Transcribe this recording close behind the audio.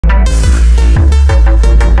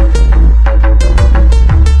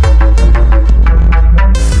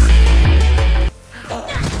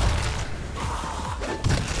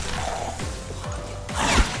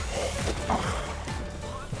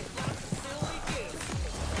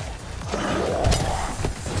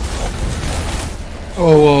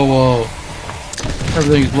Whoa, whoa, whoa.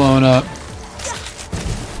 Everything's blowing up.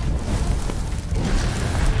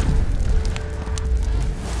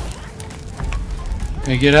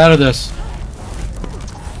 Hey, get out of this.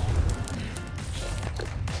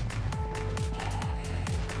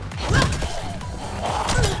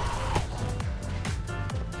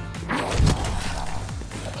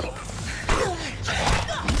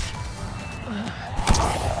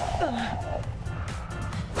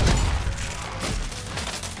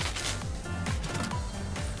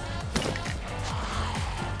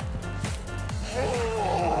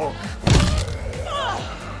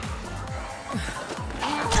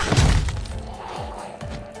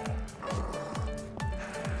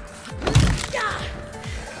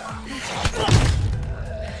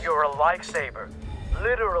 You're a lifesaver.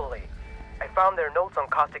 Literally. I found their notes on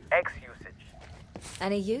Caustic X usage.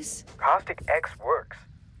 Any use? Caustic X works,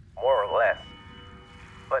 more or less.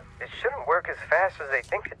 But it shouldn't work as fast as they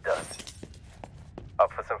think it does.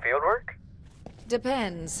 Up for some field work?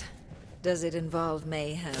 Depends. Does it involve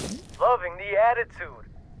mayhem? Loving the attitude.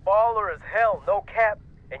 Baller as hell, no cap.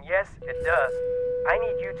 And yes, it does. I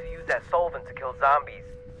need you to use that solvent to kill zombies.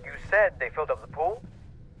 You said they filled up the pool,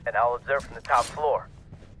 and I'll observe from the top floor.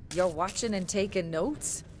 You're watching and taking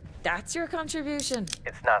notes? That's your contribution?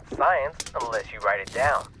 It's not science unless you write it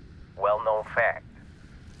down. Well-known fact.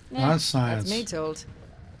 Not science. That's me told.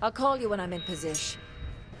 I'll call you when I'm in position.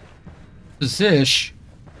 Position.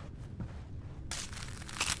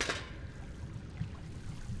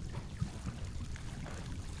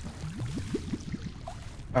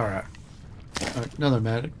 Alright. Another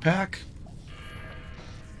medic pack.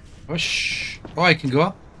 Push. Oh, I can go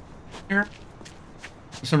up here.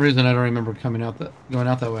 For some reason, I don't remember going out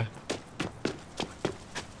that way.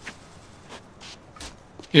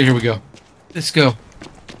 Here we go. Let's go.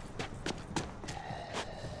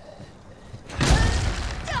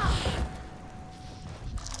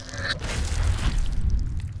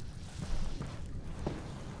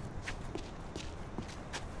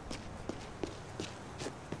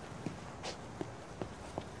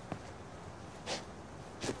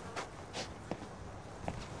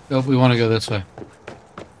 Nope, we want to go this way.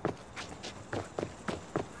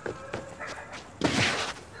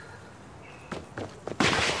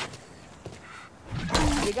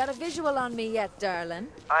 You got a visual on me yet, darling?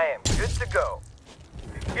 I am good to go.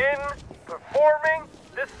 Begin performing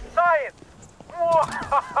the science.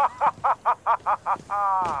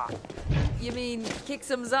 You mean kick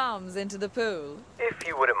some zombs into the pool? If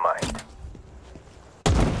you wouldn't mind.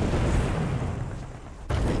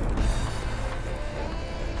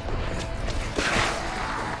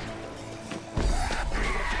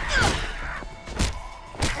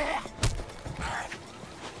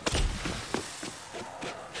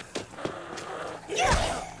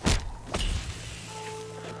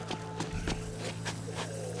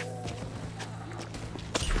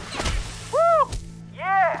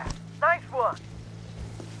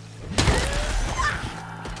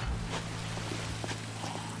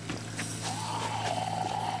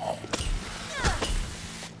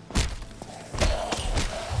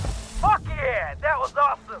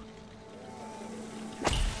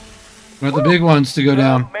 We want the big ones to go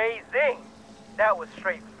down. Amazing! That was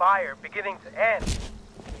straight fire, beginning to end.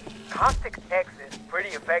 Caustic X is pretty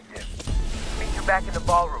effective. Meet you back in the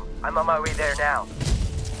ballroom. I'm on my way there now.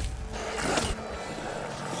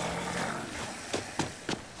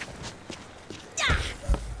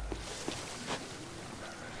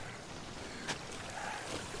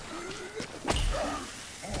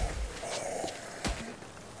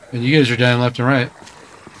 And you guys are dying left and right.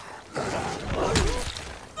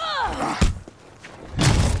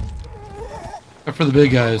 Except for the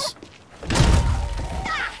big guys.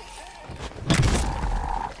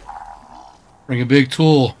 Bring a big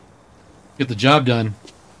tool. Get the job done.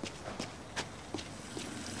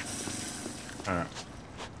 Alright.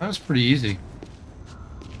 That was pretty easy.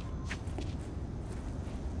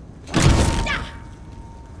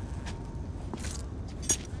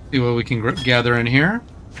 See what we can gather in here.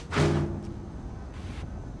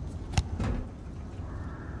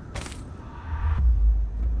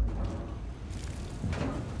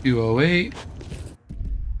 $208.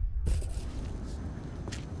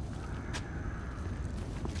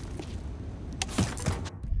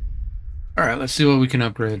 Alright, let's see what we can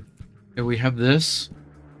upgrade. Okay, we have this.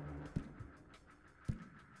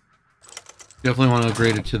 Definitely want to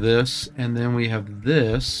upgrade it to this. And then we have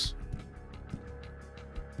this.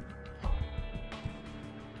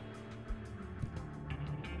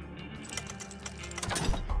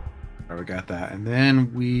 Alright, we got that. And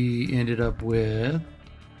then we ended up with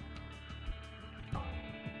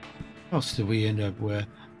What else did we end up with?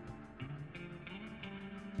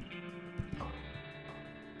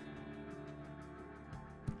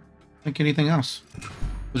 Think anything else?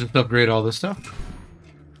 We'll just upgrade all this stuff.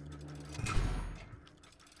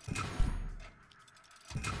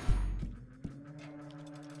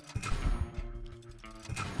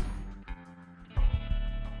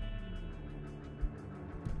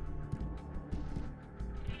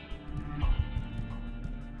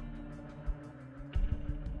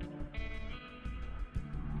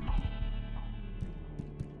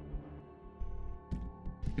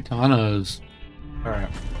 Katanas. All right.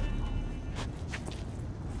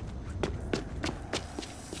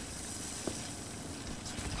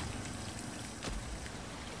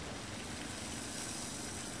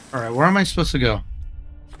 All right, where am I supposed to go?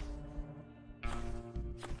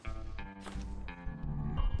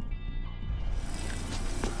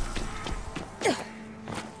 Can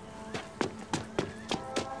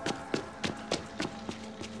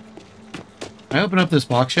I open up this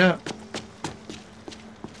box yet?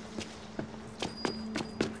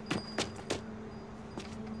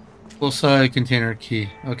 Full side container key.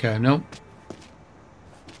 Okay, nope.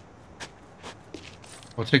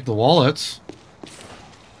 I'll take the wallets.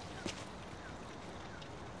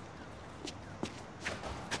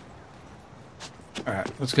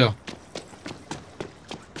 Alright, let's go.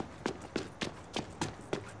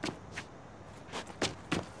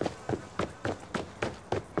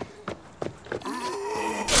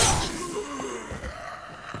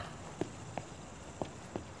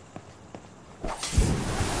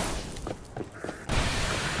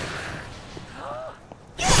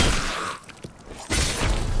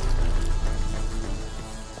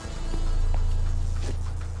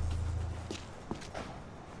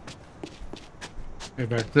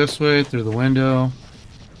 Okay, back this way, through the window.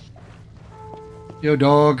 Yo,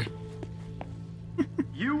 dog.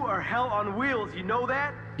 You are hell on wheels, you know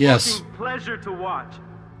that? Yes. Fucking pleasure to watch.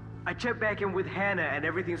 I checked back in with Hannah and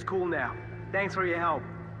everything's cool now. Thanks for your help.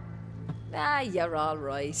 Ah, you're all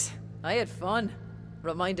right. I had fun.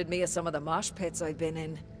 Reminded me of some of the mosh pits I've been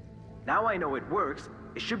in. Now I know it works.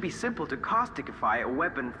 It should be simple to causticify a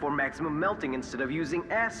weapon for maximum melting instead of using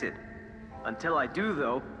acid. Until I do,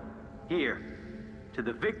 though, here. To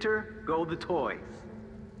the victor go the toys.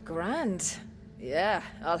 Grand. Yeah,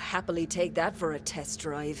 I'll happily take that for a test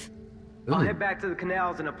drive. I'll Ooh. head back to the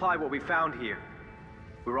canals and apply what we found here.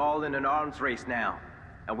 We're all in an arms race now,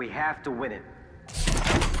 and we have to win it.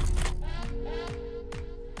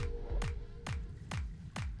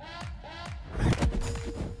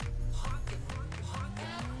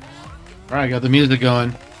 Alright, got the music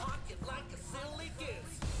going.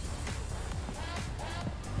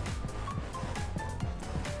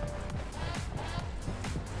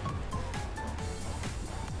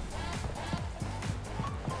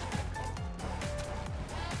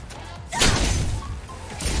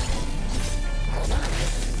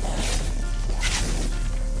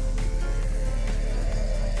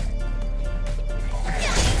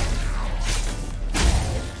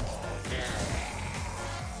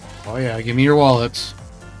 Oh yeah, give me your wallets.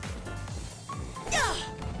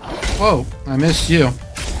 Whoa, I missed you.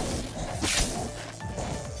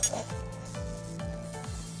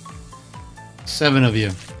 Seven of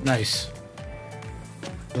you. Nice.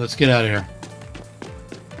 Let's get out of here.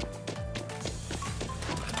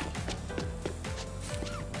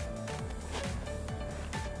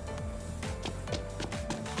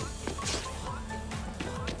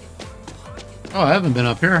 Oh, I haven't been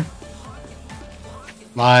up here.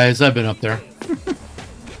 Lies, I've been up there.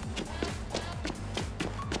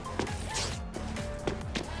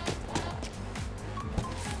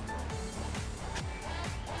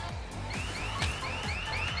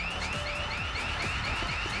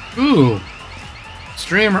 Ooh.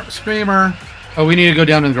 Screamer. Oh, we need to go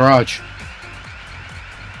down to the garage.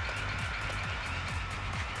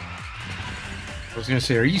 I was gonna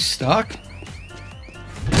say, are you stuck?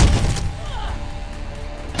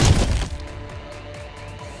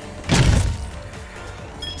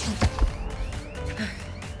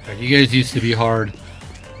 You guys used to be hard.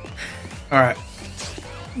 Alright.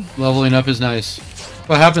 Leveling up is nice.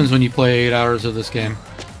 What happens when you play 8 hours of this game?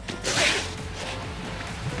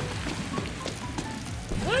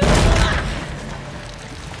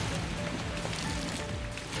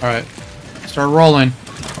 Alright. Start rolling.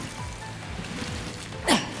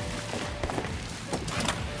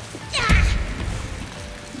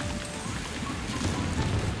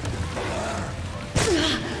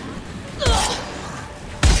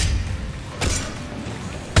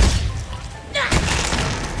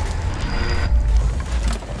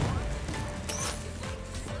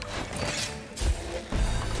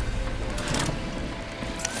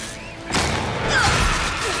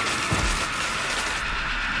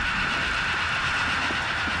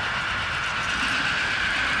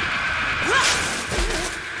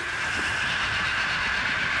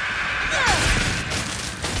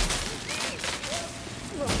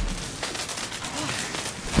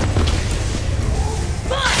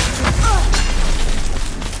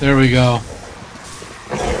 There we go.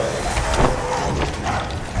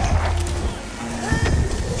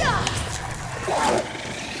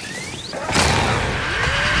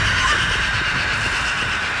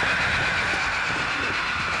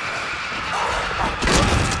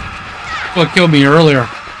 What killed me earlier?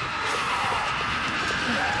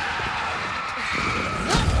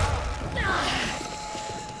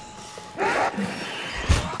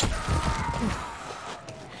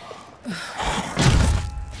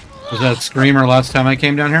 Was that Screamer last time I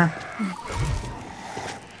came down here?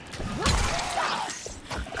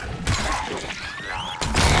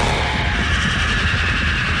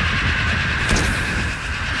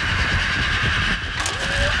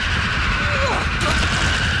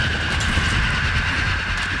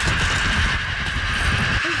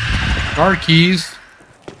 Car keys.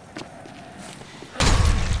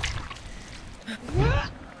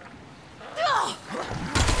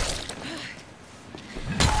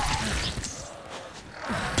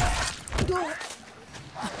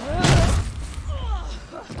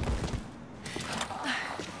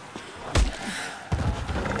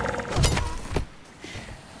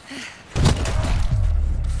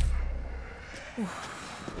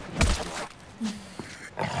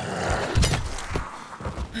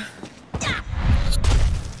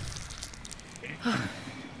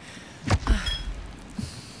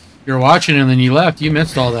 You're watching and then you left. You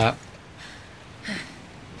missed all that.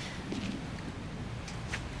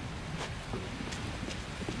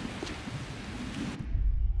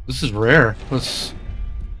 This is rare. Let's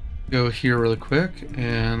go here really quick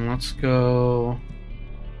and let's go.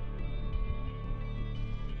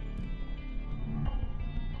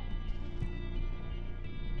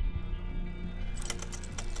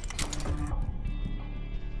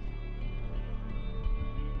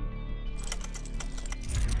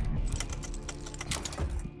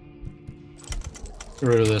 Get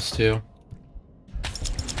rid of this too.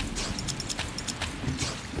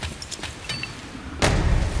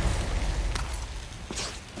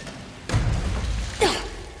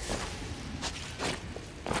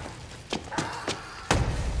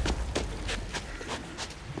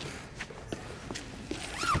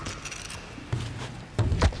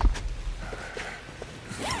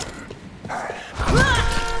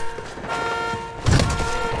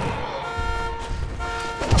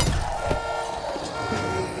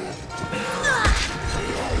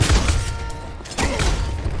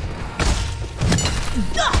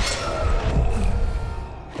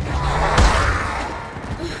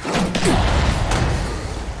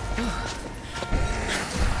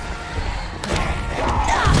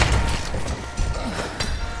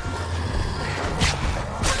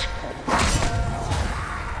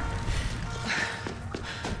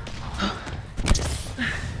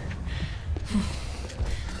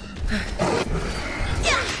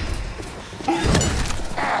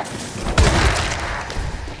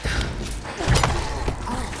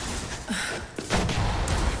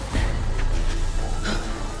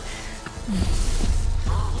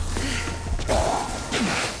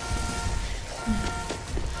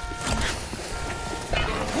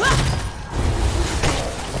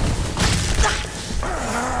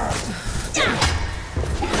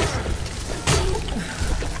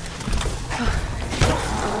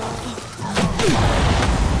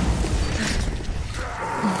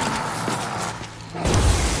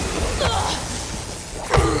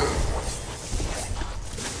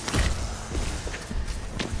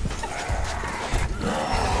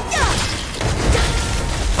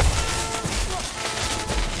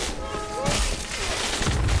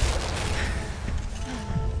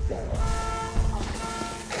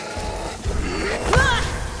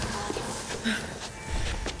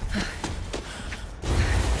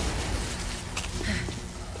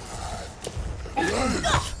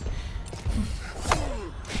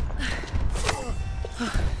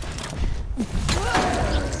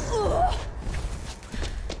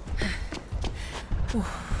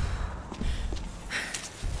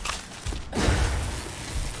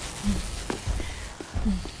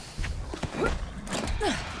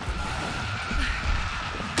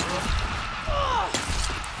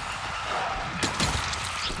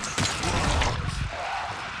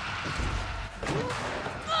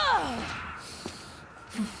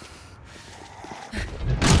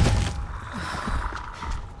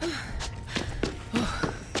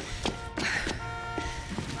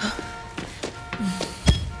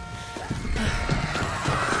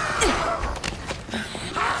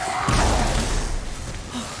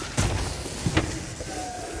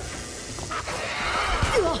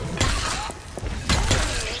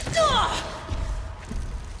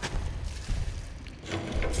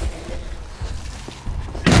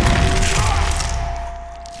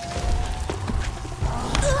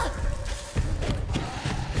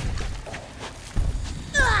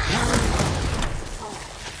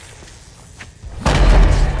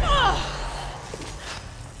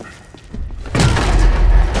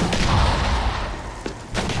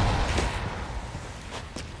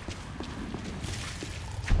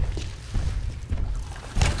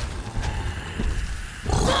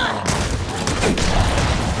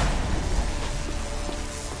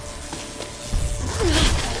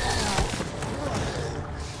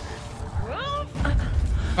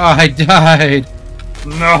 I died.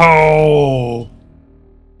 No.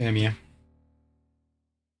 Damn you.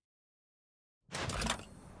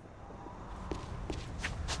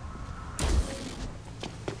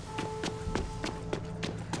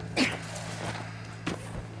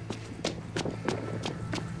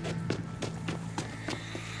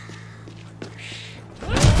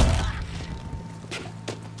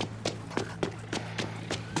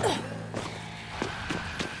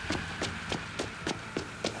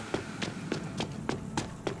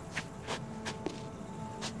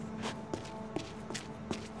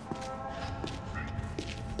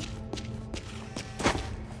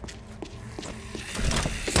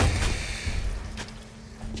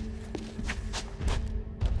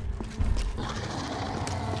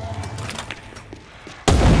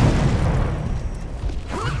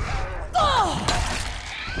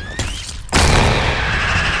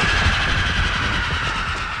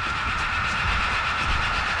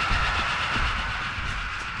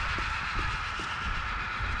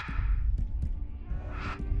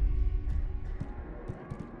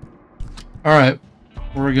 Alright,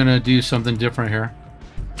 we're gonna do something different here.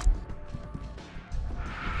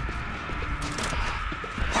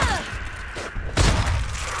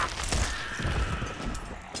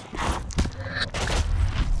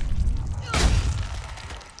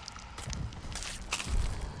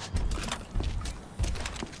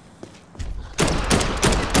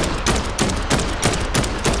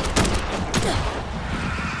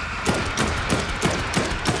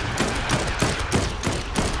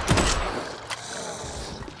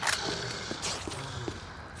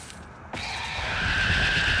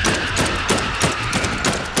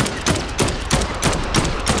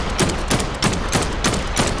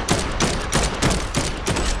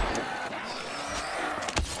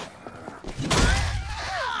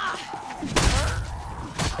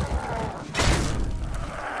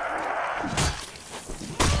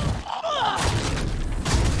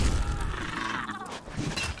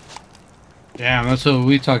 Damn, that's what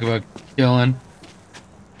we talk about killing.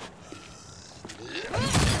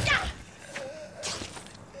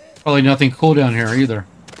 Probably nothing cool down here either.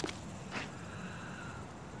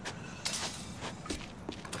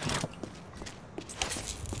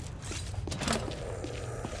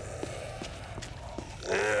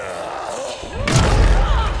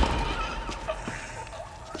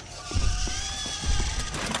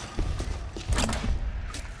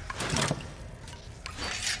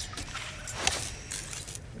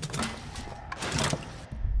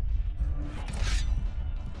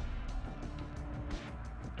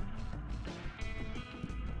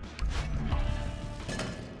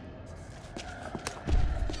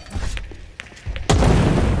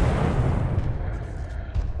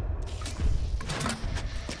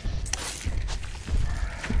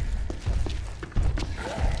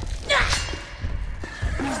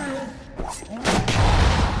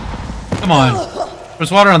 Come on.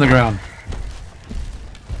 There's water on the ground.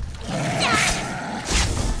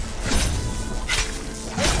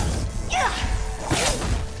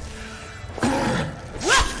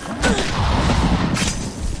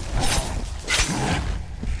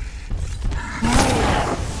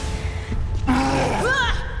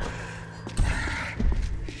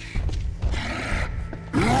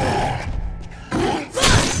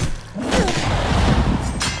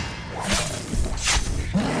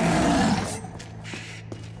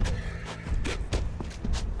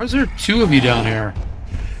 Why is there two of you down here?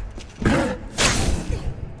 I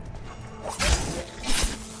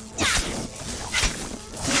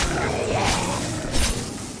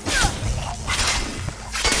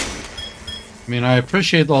mean, I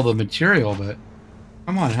appreciate all the material, but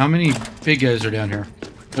come on, how many big guys are down here?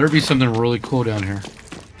 There'd be something really cool down here.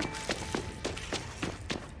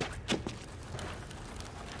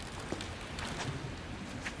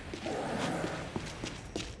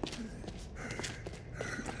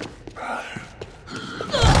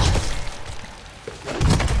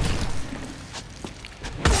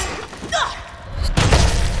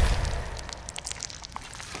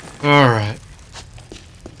 Alright.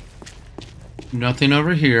 Nothing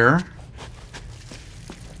over here.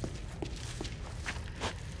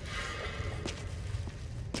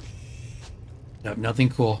 Yep, nothing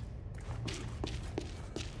cool.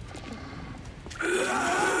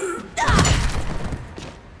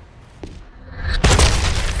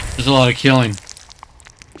 There's a lot of killing.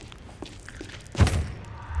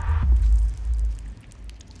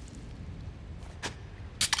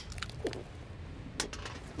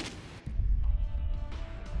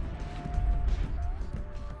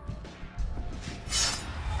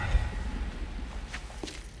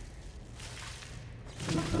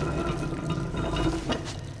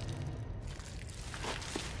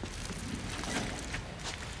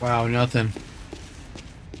 Wow, nothing.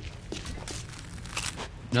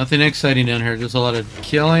 Nothing exciting down here. Just a lot of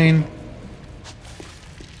killing.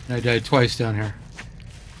 I died twice down here.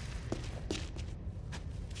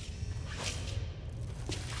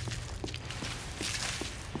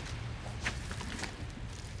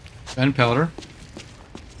 Gunpowder.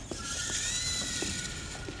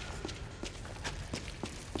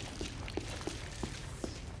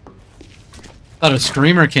 Thought a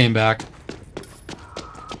screamer came back.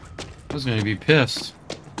 I was going to be pissed.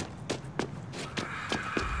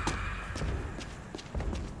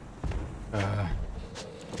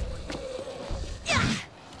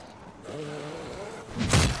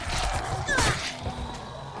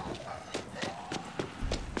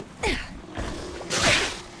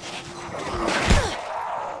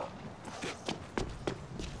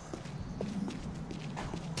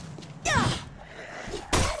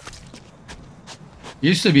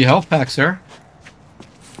 Used to be health packs there.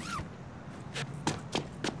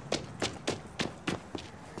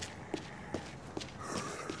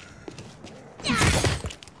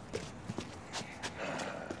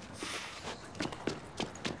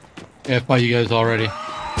 Yeah, I've fought you guys already.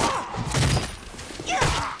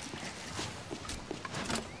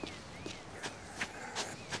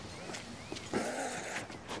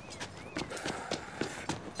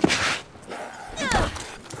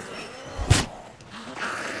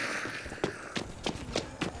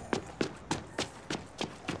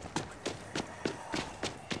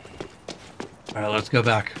 All right, let's go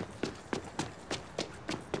back.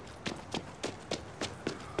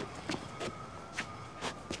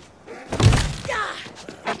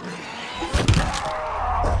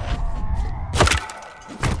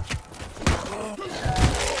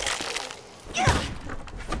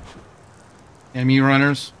 Enemy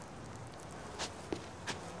runners.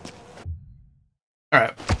 All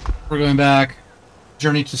right, we're going back.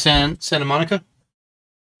 Journey to Santa Monica.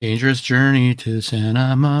 Dangerous journey to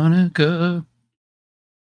Santa Monica.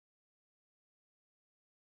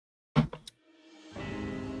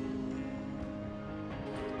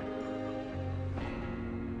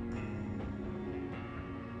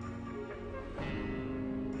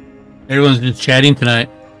 Everyone's just chatting tonight.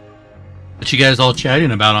 What you guys all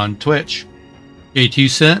chatting about on Twitch? J2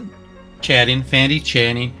 Cent chatting, Fandy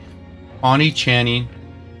chatting, Ani chatting,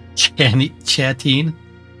 chatting.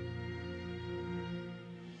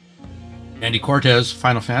 Andy Cortez,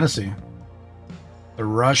 Final Fantasy. The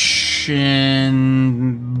Russian...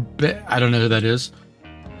 I don't know who that is.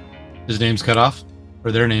 His name's cut off.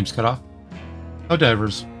 Or their name's cut off. Oh,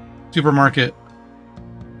 Divers. Supermarket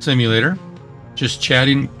Simulator. Just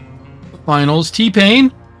chatting. Finals.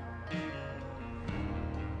 T-Pain.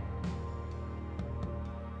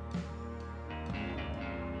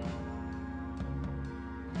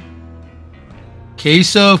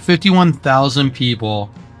 Queso, 51,000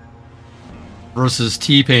 people. Versus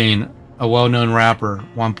T-Pain, a well-known rapper,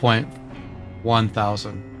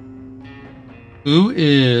 1,100. Who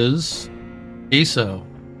is Queso?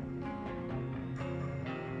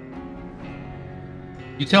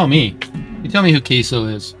 You tell me. You tell me who Queso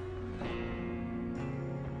is.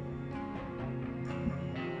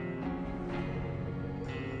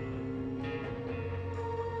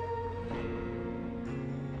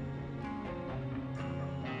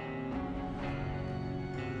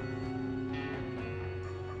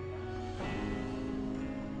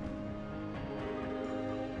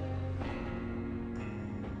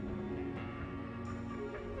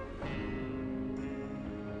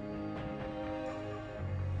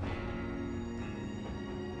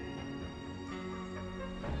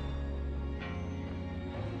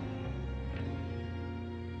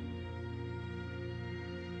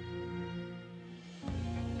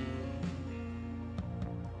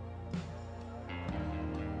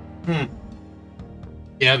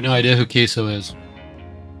 Yeah, I have no idea who Queso is.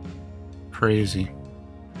 Crazy.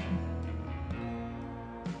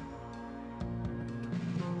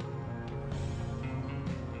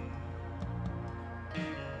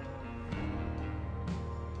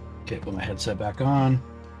 Okay, put my headset back on.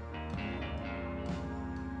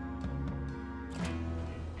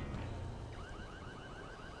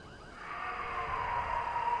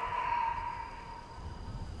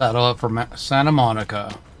 That'll up for Santa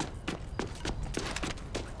Monica.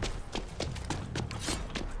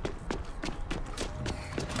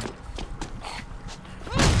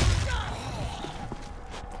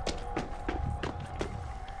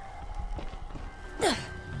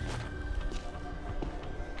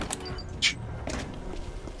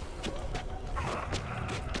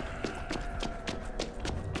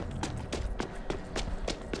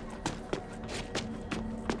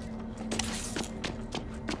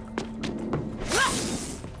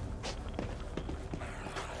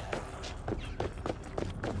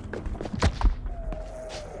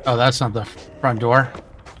 Oh, that's not the front door.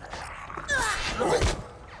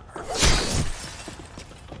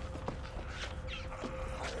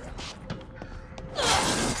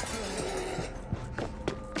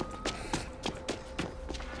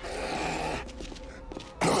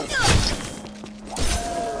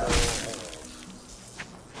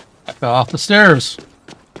 I fell off the stairs.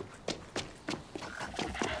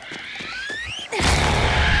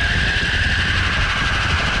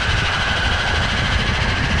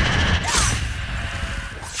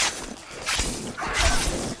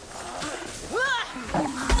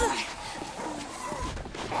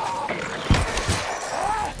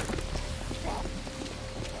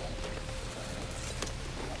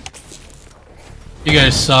 You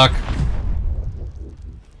guys suck.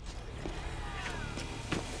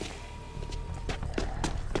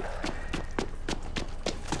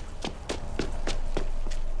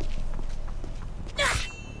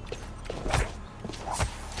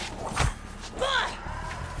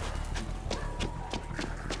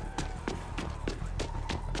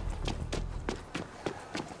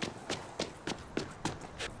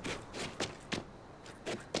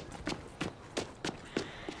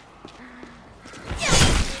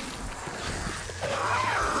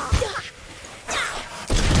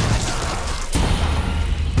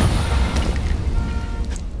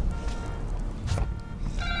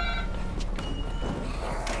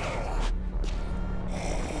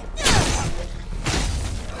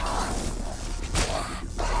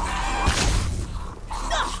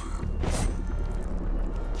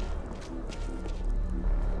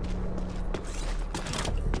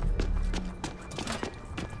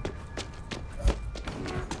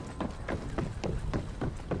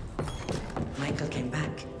 Michael came back.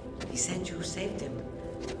 He said you saved him.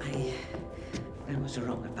 I was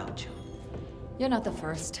wrong about you. You're not the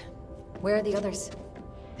first. Where are the others?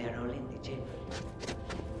 They're all in the gym.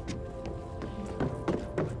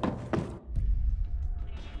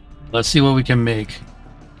 Let's see what we can make.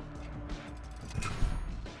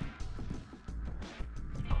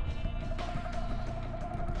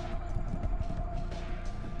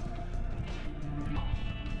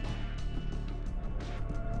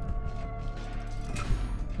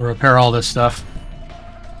 We'll repair all this stuff.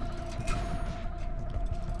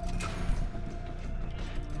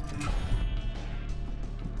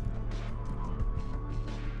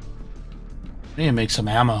 I need to make some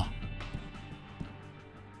ammo.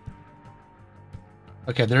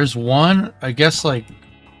 Okay, there's one, I guess, like,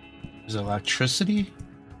 is it electricity?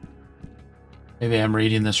 Maybe I'm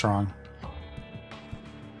reading this wrong.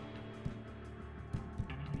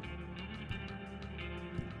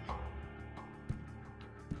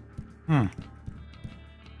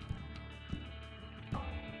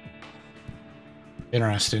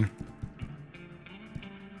 Interesting.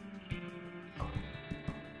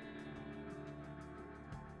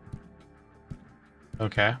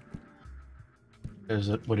 Okay.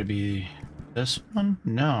 Would it be this one?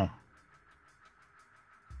 No.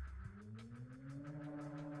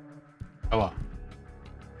 Oh well.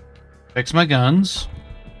 Fix my guns.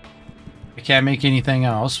 I can't make anything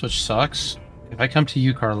else, which sucks. If I come to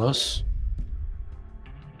you, Carlos,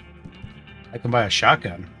 I can buy a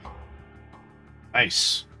shotgun.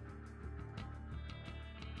 Nice.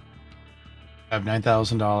 I have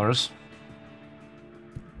 $9,000.